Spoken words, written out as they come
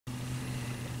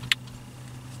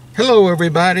Hello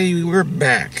everybody, we're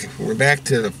back. We're back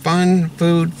to the fun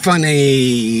food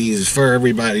funnies for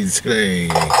everybody today.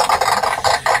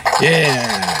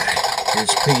 Yeah,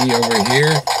 here's Piggy over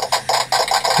here.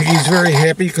 Piggy's very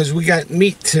happy because we got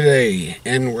meat today.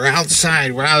 And we're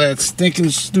outside, we're out of that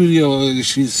stinking studio, as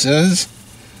she says.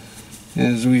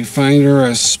 As we find her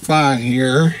a spot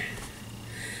here.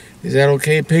 Is that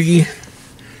okay, Piggy?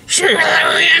 Sure,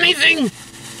 anything.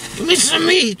 Give me some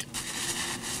meat.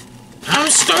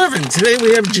 I'm starving. Today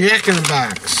we have Jack in the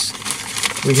Box.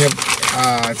 We have,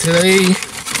 today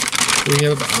we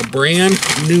have a brand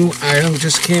new item.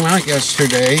 Just came out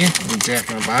yesterday in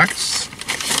Jack in the Box.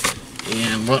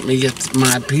 And let me get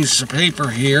my piece of paper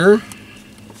here.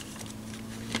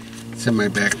 It's in my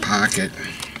back pocket.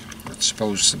 It's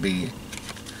supposed to be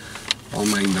all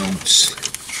my notes.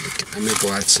 I make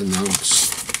lots of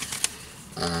notes.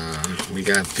 We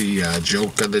got the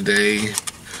joke of the day,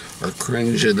 or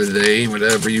cringe of the day,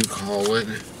 whatever you call it.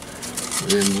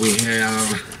 And we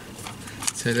have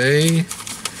today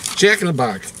Jack in the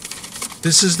Box.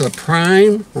 This is the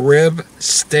prime rib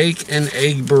steak and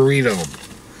egg burrito.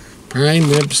 Prime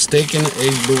rib steak and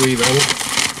egg burrito,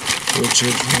 which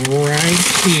is right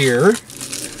here,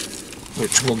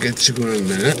 which we'll get to in a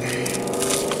minute.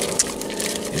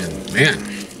 And man,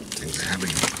 things are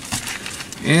heavy.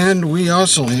 And we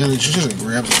also have, I should have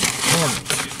grabbed the fork.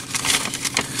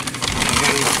 We got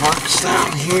any forks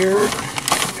down here.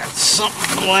 We got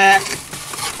something black.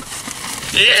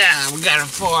 Yeah, we got a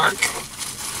fork.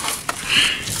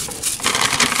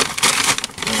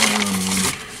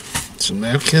 Some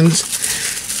napkins.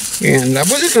 And I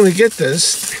wasn't going to get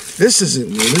this. This isn't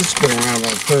new. This has been around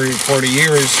about 30, 40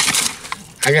 years.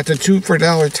 I got the 2 for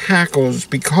 $1 tacos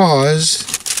because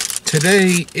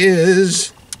today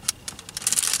is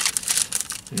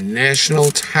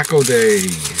National Taco Day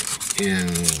in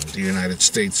the United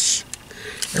States.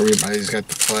 Everybody's got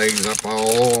the flags up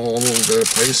all over the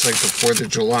place like the 4th of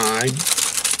July.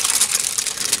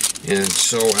 And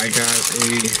so I got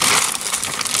a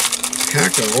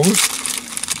taco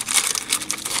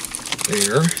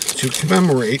there to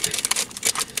commemorate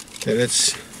that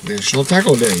it's National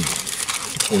Taco Day.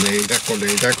 Taco Day, Taco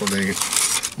Day, Taco Day.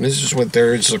 And this is what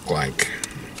theirs look like.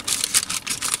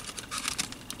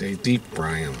 They deep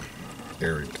fry them.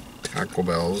 They're Taco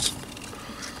Bells.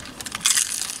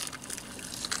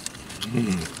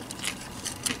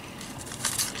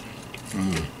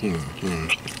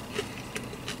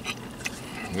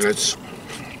 That's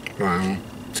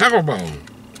Taco Bell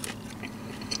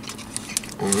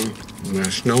on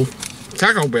National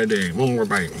Taco Bell Day. One more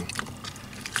bite.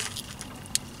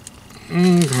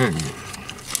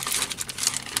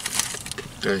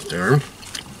 Right there.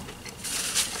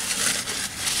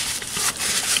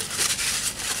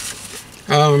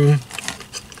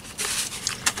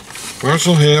 We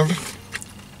also have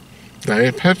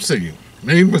Diet Pepsi,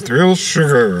 made with real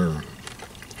sugar.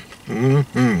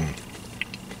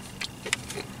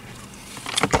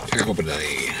 Taco Bell,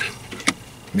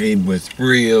 made with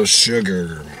real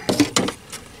sugar.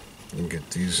 Let me get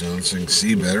these on so I can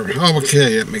see better.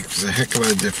 Okay, it makes a heck of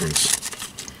a difference.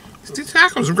 These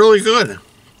tacos are really good.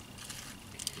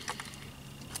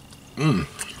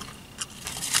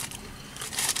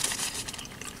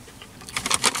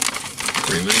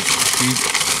 Very nice, cheap,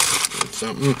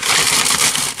 something.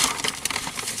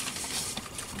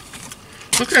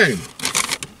 Okay,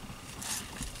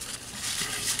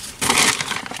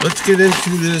 let's get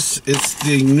into this. It's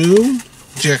the new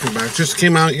Jack in the Box. Just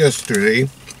came out yesterday.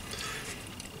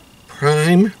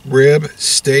 Prime rib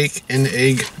steak and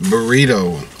egg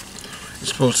burrito. It's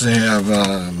supposed to have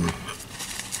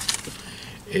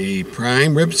a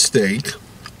prime rib steak,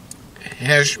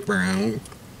 hash brown,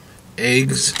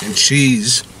 eggs, and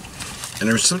cheese. And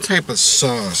there's some type of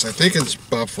sauce. I think it's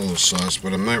buffalo sauce,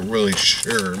 but I'm not really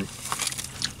sure.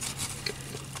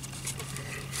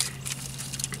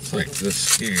 It's like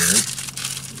this here.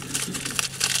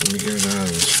 Let me get it out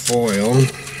of this foil.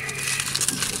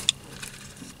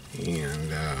 And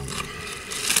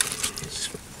let's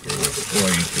get a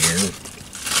plate here.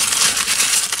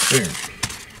 There.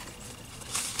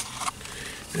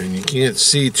 And you can't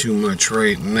see too much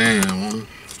right now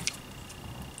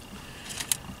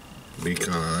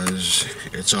because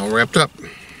it's all wrapped up.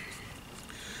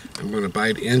 I'm going to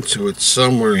bite into it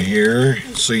somewhere here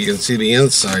so you can see the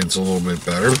insides a little bit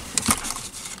better.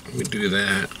 Let me do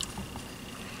that.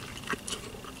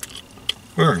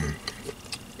 Where?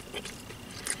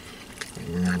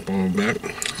 Wrap a little bit.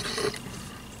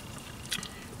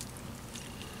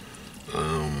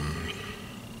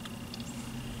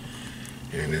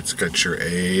 And it's got your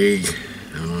egg.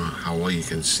 I don't know how well you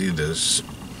can see this. I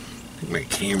think my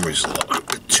camera's a little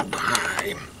bit too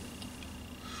high.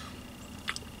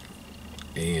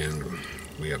 And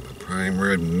we have the prime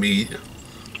red meat,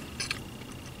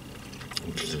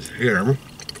 which is here.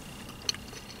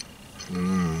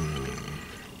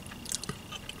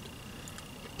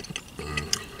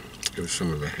 Give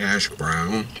some of the hash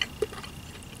brown.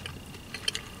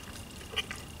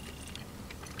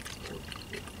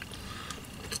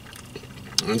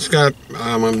 And it's got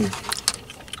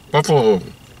buffalo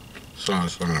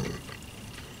sauce on it.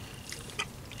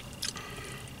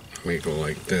 Let me go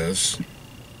like this.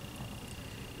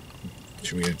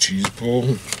 Should we get a cheese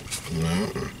pull?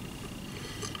 No.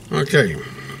 Okay.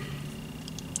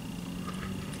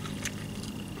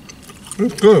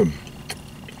 It's good.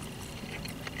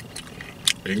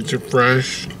 Eggs are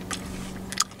fresh.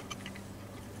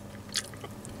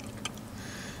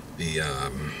 The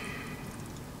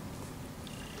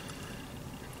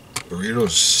burrito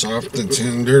is soft and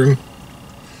tender.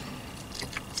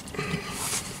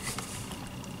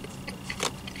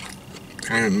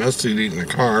 Kind of messy to eat in the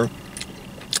car.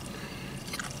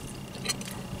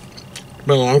 It's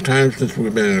been a long time since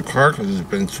we've been in a car because it's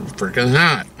been so freaking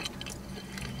hot.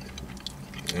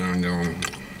 And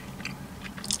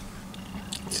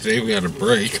today we had a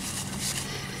break.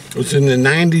 It was in the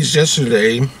 90s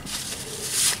yesterday.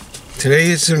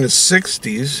 Today it's in the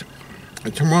 60s.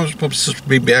 And tomorrow's supposed to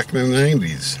be back in the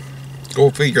 90s.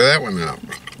 Go figure that one out.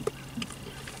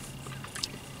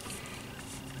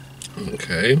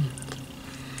 Okay.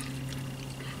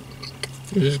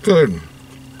 This is good.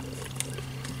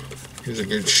 Here's a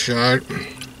good shot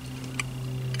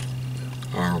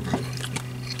of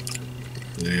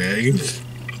the eggs.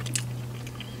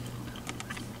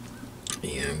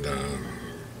 And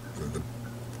the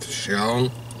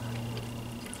shell.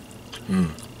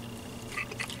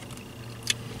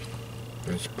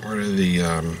 That's part of the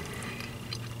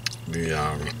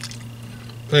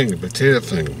thing, the potato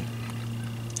thing.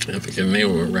 If I can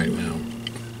name it right now.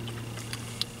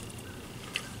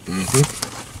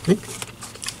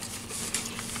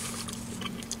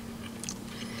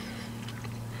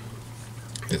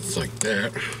 It's like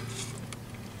that.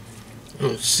 I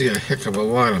don't see a heck of a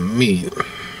lot of meat.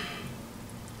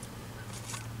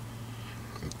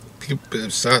 People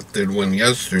Seth did one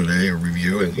yesterday, a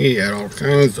review, and he had all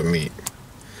kinds of meat.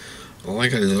 I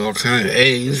like it, there's all kinds of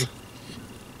eggs.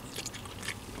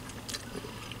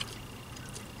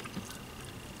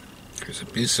 There's a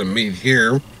piece of meat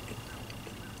here.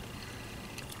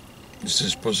 This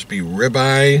is supposed to be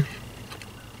ribeye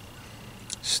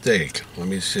steak. Let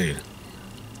me see.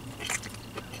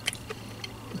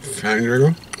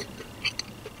 Finder.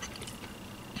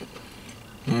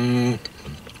 I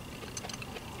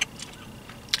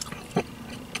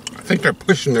think they're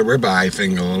pushing the ribeye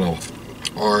thing a little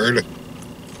hard.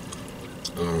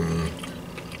 I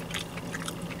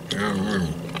don't know.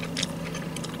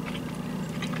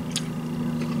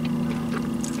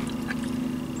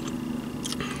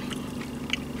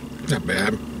 Not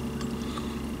bad.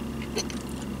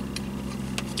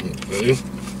 Okay.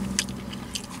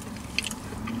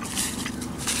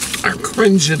 Our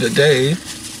cringe of the day,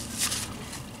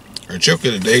 our joke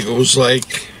of the day goes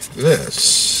like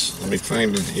this. Let me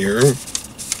find it here.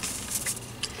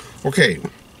 Okay.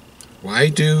 Why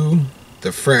do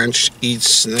the French eat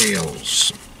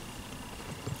snails?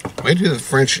 Why do the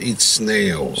French eat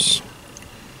snails?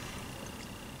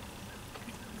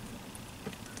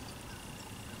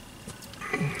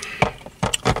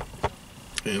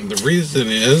 And the reason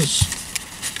is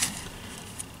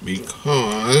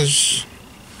because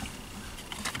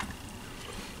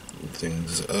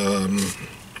things,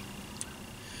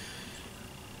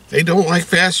 they don't like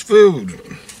fast food.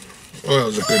 Oh, that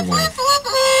was a good one.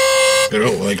 They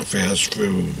don't like fast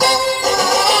food.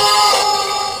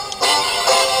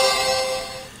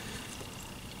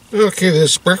 Okay,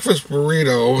 this breakfast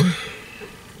burrito,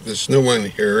 this new one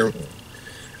here, I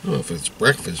don't know if it's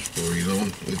breakfast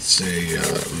burrito. It's a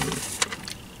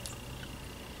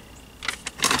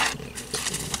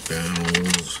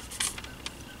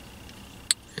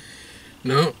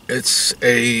no, it's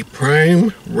a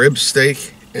prime rib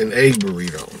steak and egg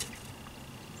burrito.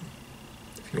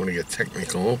 If you want to get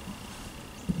technical,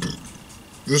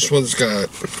 this one's got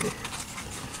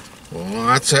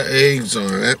lots of eggs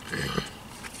on it,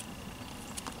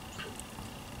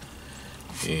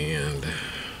 and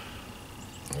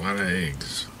a lot of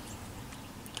eggs.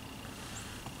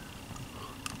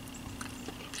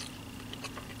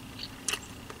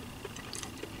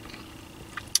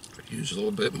 Use a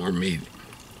little bit more meat.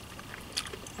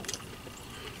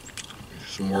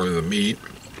 Some more of the meat.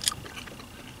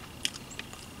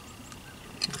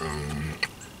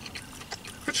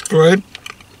 It's good.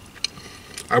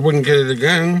 I wouldn't get it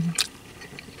again,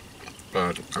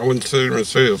 but I wouldn't sit there and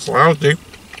say it's lousy.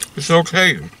 It's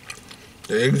okay.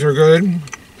 The eggs are good.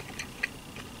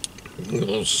 A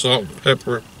little salt,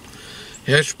 pepper.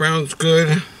 Hash brown's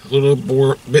good. A little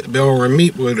bit more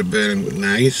meat would have been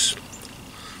nice.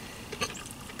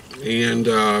 And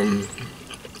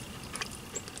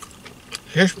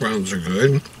hash browns are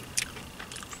good.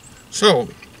 So,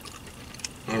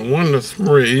 on 1 to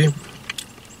 3,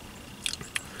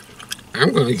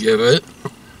 I'm going to give it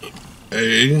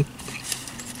a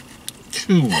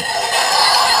 2.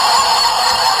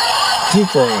 2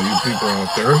 for all you people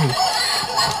out there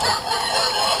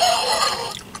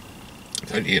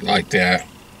that eat like that.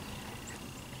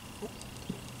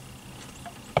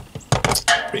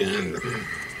 And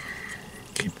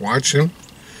keep watching.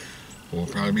 We'll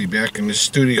probably be back in the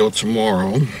studio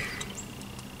tomorrow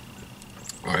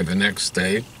or the next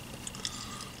day.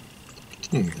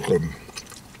 Good.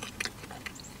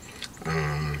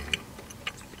 I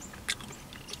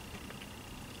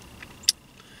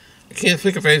can't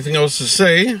think of anything else to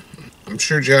say. I'm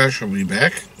sure Josh will be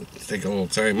back. Let's take a little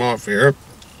time off here.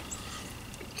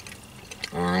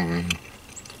 I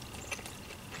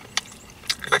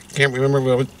can't remember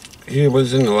whether he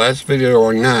was in the last video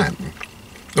or not.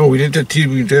 Oh, we did the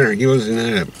TV dinner. He wasn't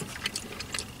in it.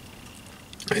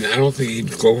 And I don't think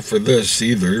he'd go for this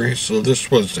either. So this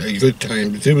was a good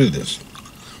time to do this.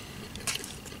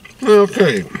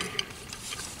 Okay.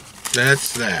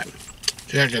 That's that.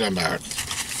 Check it out.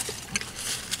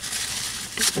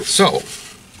 So,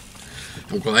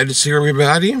 I'm glad to see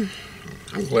everybody.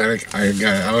 I'm glad I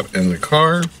got out in the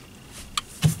car.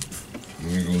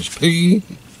 There goes Piggy.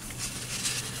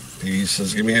 Piggy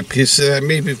says, give me a piece of that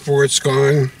meat before it's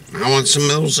gone. I want some of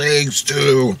those eggs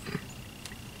too.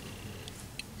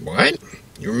 What?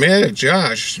 You're mad at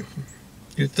Josh?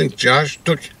 You think Josh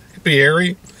took Hippie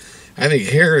Harry? I think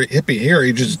Hippie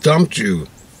Harry just dumped you.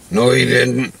 No, he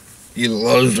didn't. He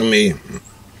loves me.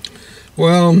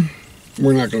 Well,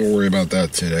 we're not going to worry about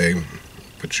that today.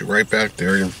 Put you right back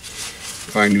there.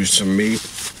 Find you some meat.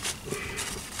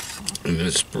 And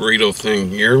this burrito thing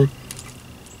here.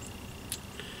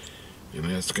 And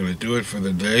that's going to do it for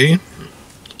the day.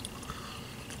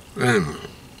 And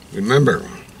remember.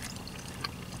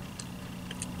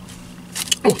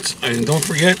 Oh, and don't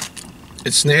forget,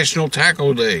 it's National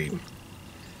Taco Day.